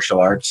fitness and martial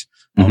arts,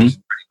 which is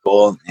pretty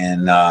cool.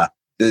 And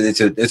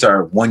it's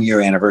our 1 year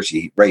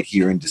anniversary right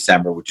here in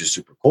December, which is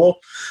super cool.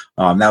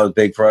 That was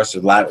big for us. A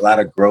lot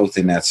of growth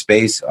in that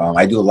space.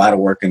 I do a lot of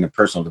work in the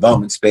personal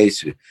development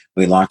space.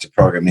 We launched a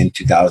program in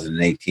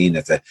 2018.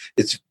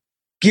 It's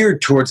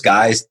geared towards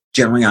guys,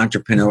 generally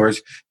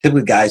entrepreneurs,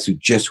 typically guys who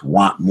just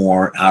want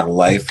more out of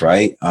life,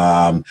 right?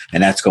 And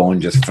that's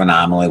going just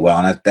phenomenally well.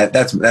 And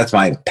that's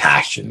my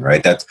passion,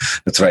 right? That's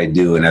what I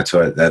do, and that's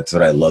what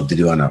I love to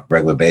do on a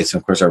regular basis.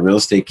 And of course, our real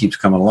estate keeps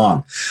coming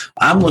along.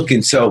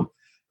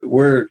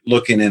 We're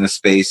looking in a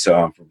space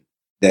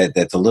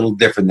that's a little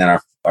different than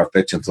our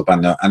fix and flip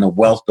on the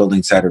wealth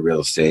building side of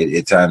real estate.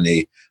 It's on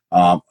the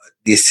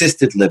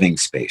assisted living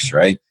space,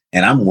 right?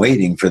 And I'm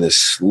waiting for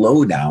this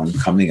slowdown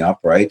coming up,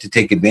 right, to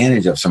take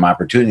advantage of some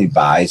opportunity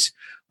buys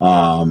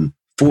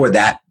for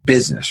that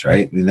business,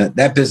 right? I mean,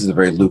 that business is a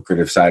very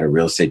lucrative side of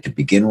real estate to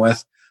begin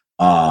with.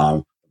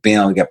 Being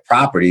able to get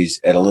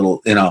properties at a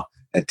little,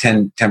 at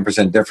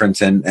 10% difference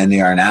than they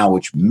are now,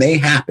 which may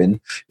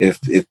happen if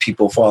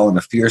people fall on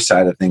the fear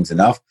side of things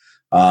enough.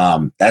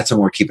 That's when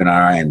we're keeping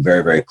our eye on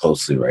very, very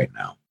closely right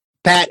now.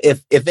 Pat,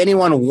 if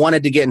anyone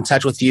wanted to get in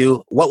touch with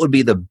you, what would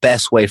be the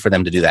best way for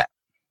them to do that?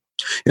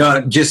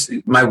 Just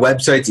my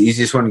website's the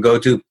easiest one to go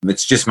to.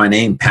 It's just my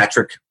name,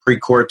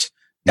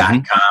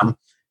 patrickprecourt.com.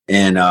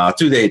 And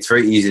through there, it's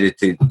very easy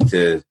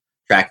to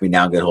track me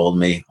down, get a hold of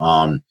me,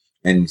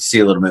 and see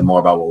a little bit more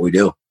about what we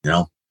do,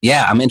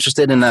 Yeah, I'm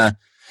interested in,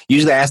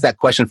 usually I ask that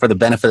question for the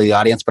benefit of the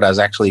audience, but I was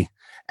actually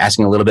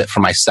asking a little bit for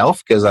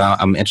myself because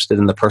I'm interested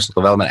in the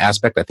personal development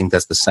aspect. I think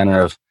that's the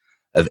center of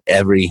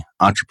every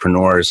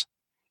entrepreneur's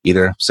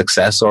either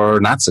success or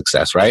not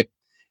success, right?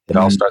 It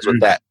all starts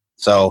with that.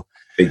 So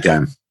big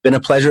time. Been a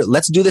pleasure.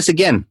 Let's do this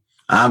again.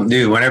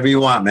 Dude, whenever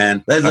you want,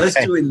 man. Let's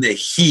do it in the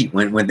heat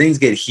when things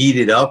get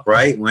heated up,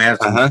 right? When we have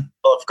some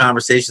tough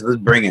conversations, let's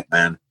bring it,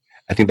 man.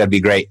 I think that'd be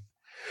great.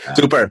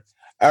 Super.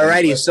 All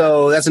righty.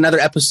 So that's another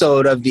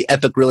episode of the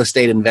Epic Real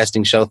Estate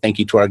Investing Show. Thank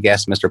you to our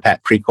guest, Mr.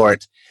 Pat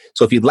Precourt.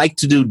 So if you'd like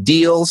to do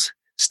deals,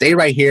 stay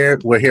right here.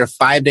 We're here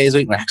 5 days a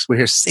week. We're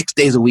here 6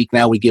 days a week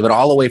now. We give it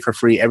all away for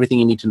free. Everything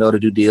you need to know to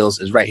do deals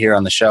is right here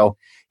on the show.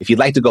 If you'd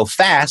like to go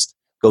fast,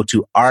 go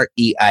to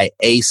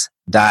reiace.com.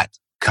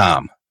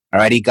 All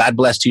righty. God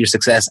bless to your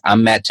success.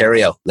 I'm Matt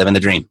Theriault, living the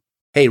dream.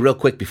 Hey, real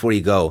quick before you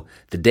go,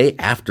 the day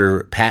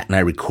after Pat and I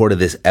recorded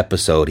this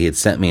episode, he had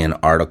sent me an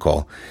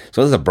article.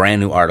 So this is a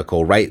brand new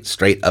article, right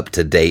straight up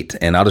to date,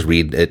 and I'll just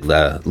read it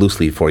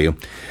loosely for you.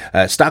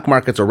 Stock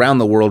markets around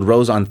the world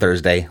rose on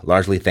Thursday,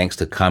 largely thanks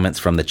to comments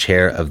from the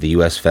chair of the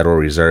U.S. Federal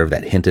Reserve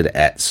that hinted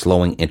at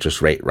slowing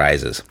interest rate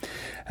rises.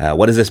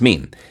 What does this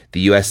mean? The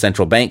U.S.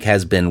 Central Bank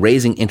has been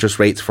raising interest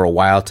rates for a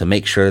while to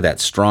make sure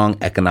that strong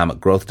economic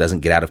growth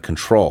doesn't get out of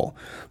control.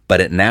 But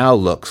it now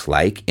looks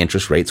like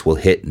interest rates will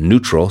hit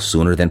neutral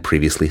sooner than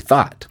previously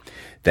thought.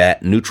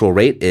 That neutral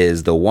rate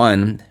is the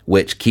one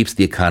which keeps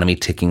the economy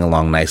ticking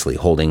along nicely,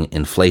 holding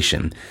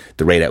inflation,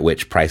 the rate at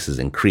which prices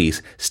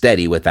increase,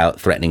 steady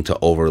without threatening to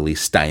overly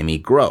stymie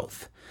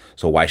growth.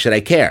 So why should I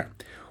care?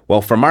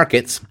 Well, for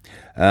markets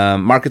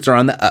are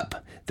on the up.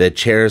 The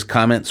chair's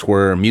comments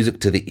were music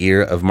to the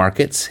ear of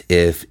markets.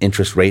 If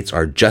interest rates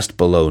are just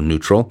below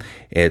neutral,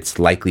 it's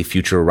likely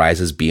future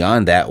rises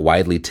beyond that,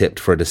 widely tipped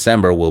for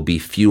December, will be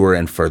fewer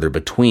and further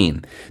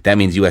between. That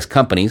means U.S.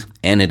 companies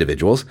and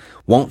individuals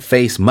won't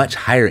face much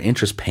higher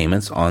interest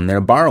payments on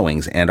their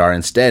borrowings and are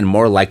instead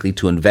more likely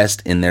to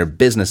invest in their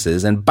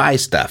businesses and buy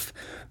stuff,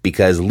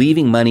 because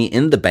leaving money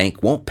in the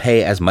bank won't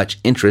pay as much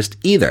interest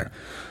either.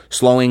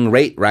 Slowing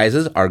rate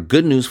rises are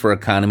good news for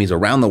economies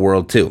around the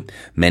world, too.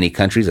 Many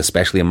countries,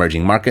 especially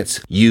emerging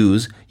markets,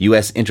 use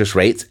U.S. interest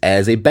rates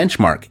as a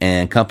benchmark,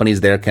 and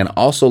companies there can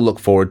also look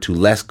forward to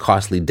less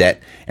costly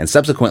debt and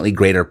subsequently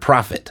greater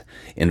profit.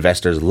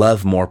 Investors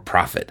love more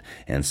profit,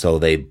 and so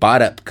they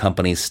bought up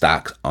companies'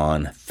 stocks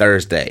on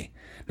Thursday.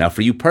 Now,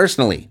 for you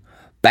personally,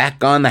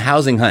 Back on the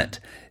housing hunt.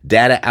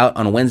 Data out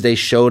on Wednesday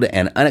showed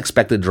an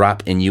unexpected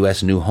drop in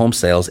U.S. new home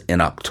sales in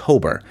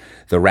October.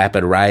 The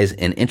rapid rise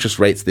in interest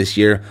rates this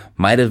year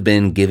might have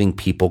been giving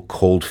people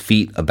cold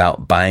feet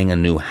about buying a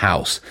new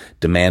house.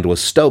 Demand was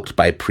stoked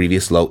by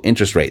previous low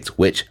interest rates,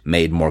 which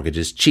made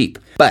mortgages cheap.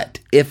 But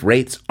if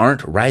rates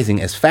aren't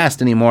rising as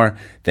fast anymore,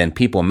 then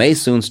people may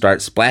soon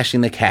start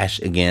splashing the cash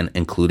again,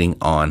 including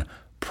on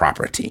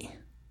property.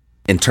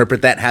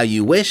 Interpret that how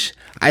you wish.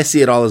 I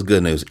see it all as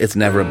good news. It's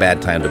never a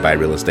bad time to buy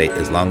real estate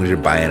as long as you're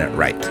buying it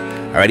right.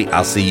 Alrighty,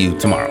 I'll see you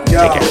tomorrow.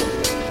 Yo. Take care.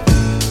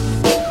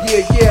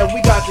 Yeah,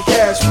 we got the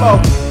cash flow.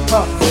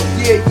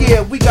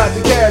 Yeah, we got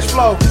the cash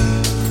flow.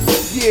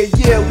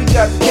 Yeah, we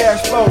got the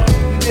cash flow.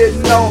 You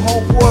didn't know,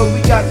 homeboy,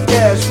 we got the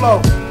cash flow.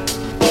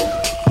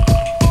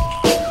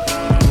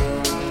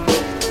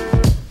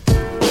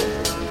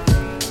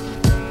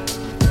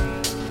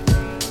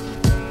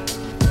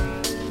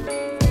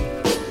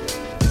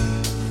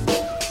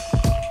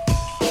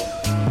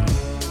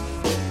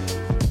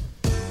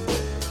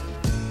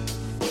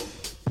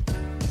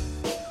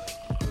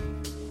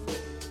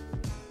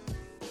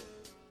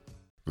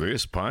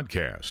 This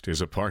podcast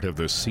is a part of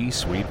the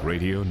C-Suite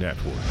Radio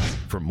Network.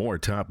 For more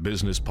top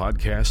business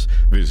podcasts,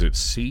 visit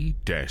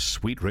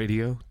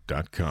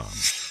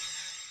c-suiteradio.com.